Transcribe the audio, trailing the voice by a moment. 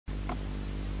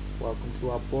Welcome to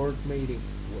our board meeting.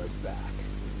 We're back.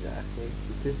 Exactly. It's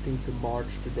the 15th of March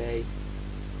today,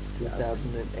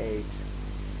 2008.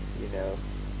 You know,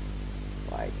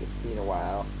 like, it's been a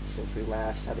while since we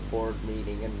last had a board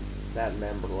meeting, and that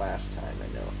member last time, I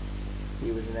know,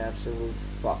 he was an absolute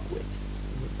fuckwit.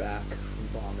 We're back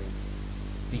from bombing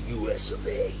the US of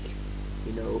A.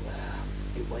 You know,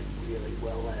 it went really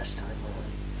well last time,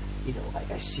 You know,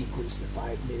 I sequenced the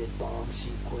 5-minute bomb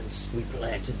sequence. We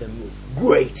planted them with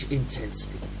great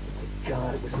intensity. Oh my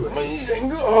god, it was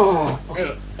amazing! Oh!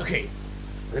 Okay.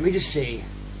 Let me just say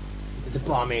that the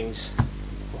bombings.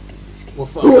 Fuck is this kid?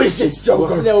 Who is this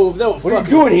Joker? No, what are you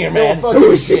doing here, man?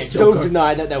 Who is this Joker? Don't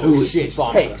deny that Who was is shit this?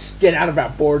 bombing. Hey, get out of our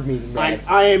board meeting, man.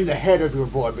 I am the head of your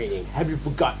board meeting. Have you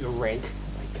forgot your rank?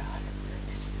 Oh my god.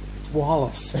 It's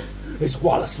Wallace. It's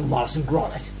Wallace from Wallace and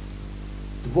Gromit.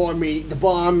 The board meeting, the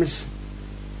bombs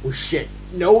were shit.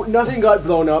 No, nothing got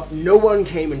blown up. No one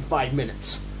came in 5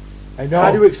 minutes. I know.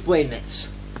 How do you explain this?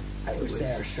 I was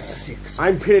there, sir.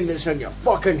 I'm pinning this on your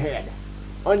fucking head.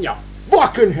 On your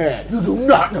fucking head. You do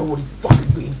not know what he's fucking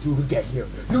been through to get here.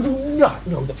 You do not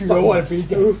know the You know what I've been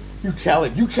through? You tell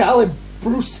him. You tell him,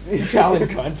 Bruce. You tell him,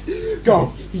 cunt.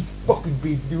 Go. He's fucking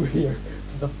been through here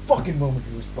from the fucking moment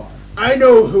he was born. I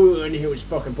know who and he was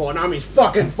fucking born. I'm his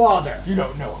fucking father. You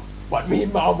don't know what me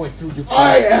and Mom went through.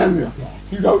 I am your father.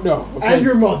 You don't know. Okay? And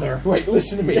your mother. Wait,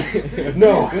 listen to me.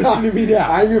 No, listen to me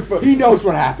now. I'm your father. He knows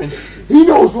what happened. He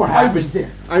knows what happened. I was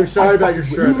there. I'm sorry about your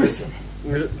shirt. Listen.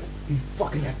 He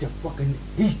fucking had to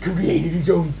he created his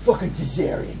own fucking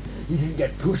cesarean. He didn't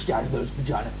get pushed out of those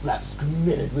vagina flaps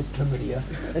committed with chlamydia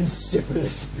and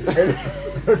syphilis and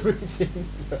everything.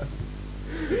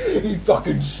 He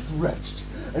fucking stretched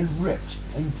and ripped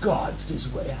and gouged his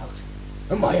way out.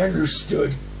 Am I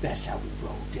understood? That's how we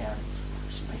rolled down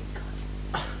through Spain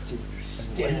country. Do you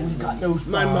understand? And we got those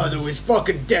My bombs. mother was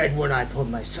fucking dead when I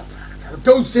pulled myself out of her.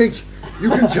 Don't think you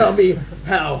can tell me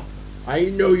how I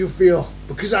know you feel,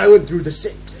 because I went through the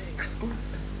same thing.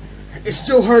 It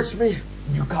still hurts me.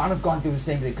 You can't have gone through the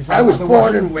same thing, because I was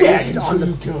born and raised until on the...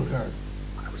 you killed her.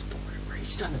 I was born and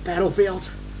raised on the battlefield.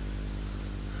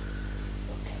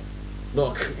 Okay.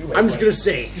 Look, Wait, I'm just gonna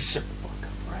say. Just shut the fuck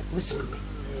up, alright? Listen to me.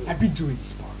 I've been doing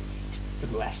these party games for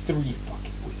the last 3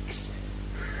 fucking weeks.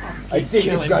 I think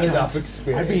you've got cunts. enough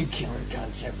experience. I've been killing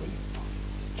cunts every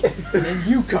fucking week. And then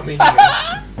you come in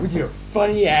here with your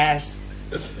funny ass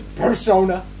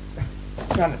persona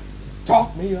trying to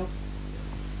talk me up.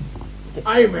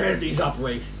 I am head of these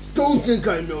operations. Don't think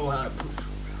I know how to push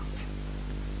you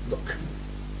around. Look.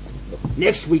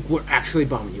 Next week we're actually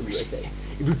bombing the USA.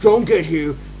 If you don't get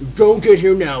here,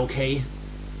 now, okay?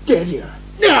 Get here.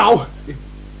 Now!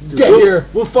 Get here.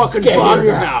 We'll fucking Get bomb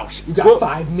here your now. house. You got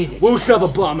 5 minutes. We'll shove a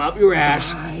bomb up your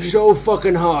ass 5 so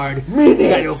fucking hard minutes.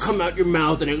 that it'll come out your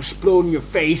mouth and explode in your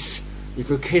face. If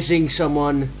you're kissing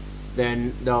someone,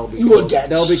 then they'll be You will killed. get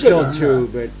They'll be shit killed on too,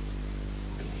 but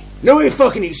no any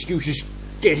fucking excuses.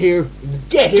 Get here.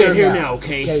 Get here now,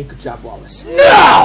 okay? Okay, good job, Wallace. Now!